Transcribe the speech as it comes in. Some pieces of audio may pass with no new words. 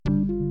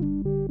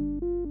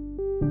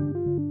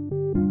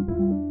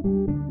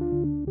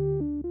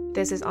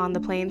This is On the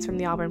Plains from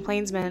the Auburn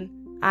Plainsman.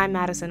 I'm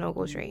Madison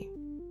Ogletree.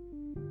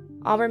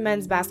 Auburn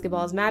men's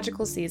basketball's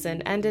magical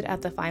season ended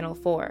at the Final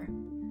Four.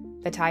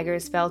 The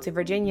Tigers fell to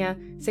Virginia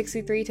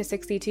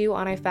 63-62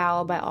 on a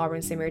foul by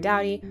Auburn's Samir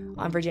Dowdy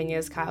on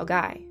Virginia's Kyle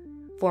Guy.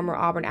 Former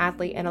Auburn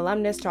athlete and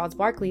alumnus Charles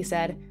Barkley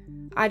said,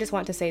 "I just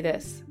want to say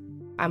this.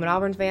 I'm an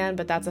Auburn fan,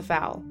 but that's a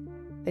foul."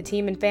 The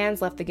team and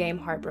fans left the game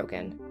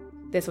heartbroken.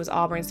 This was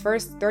Auburn's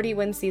first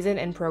 30-win season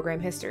in program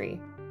history.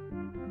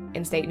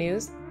 In state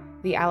news,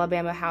 the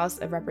Alabama House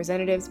of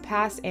Representatives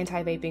passed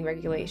anti-vaping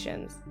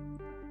regulations.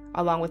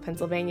 Along with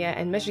Pennsylvania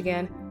and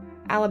Michigan,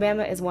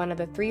 Alabama is one of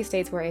the 3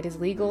 states where it is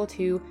legal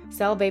to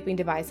sell vaping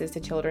devices to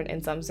children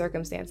in some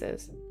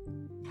circumstances.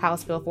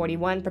 House Bill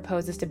 41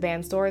 proposes to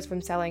ban stores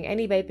from selling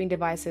any vaping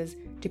devices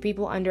to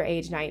people under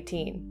age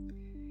 19.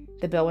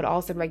 The bill would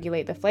also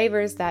regulate the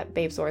flavors that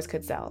vape stores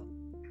could sell.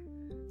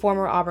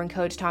 Former Auburn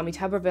coach Tommy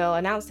Tuberville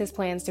announced his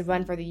plans to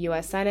run for the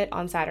U.S. Senate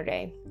on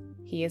Saturday.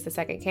 He is the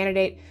second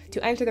candidate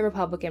to enter the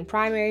Republican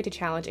primary to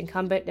challenge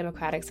incumbent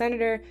Democratic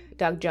Senator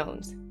Doug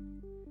Jones.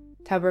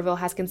 Tuberville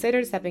has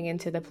considered stepping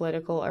into the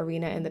political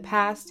arena in the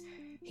past.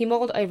 He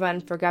mulled a run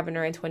for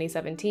governor in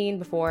 2017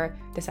 before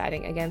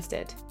deciding against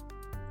it.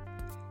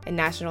 In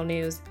national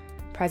news,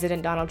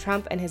 President Donald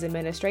Trump and his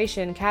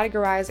administration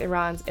categorized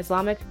Iran's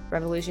Islamic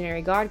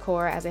Revolutionary Guard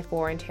Corps as a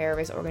foreign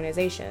terrorist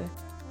organization.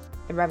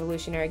 The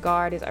Revolutionary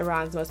Guard is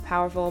Iran's most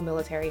powerful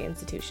military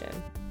institution.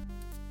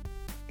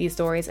 These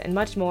stories and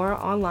much more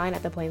online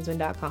at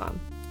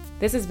theplainsman.com.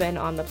 This has been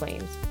On the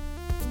Plains.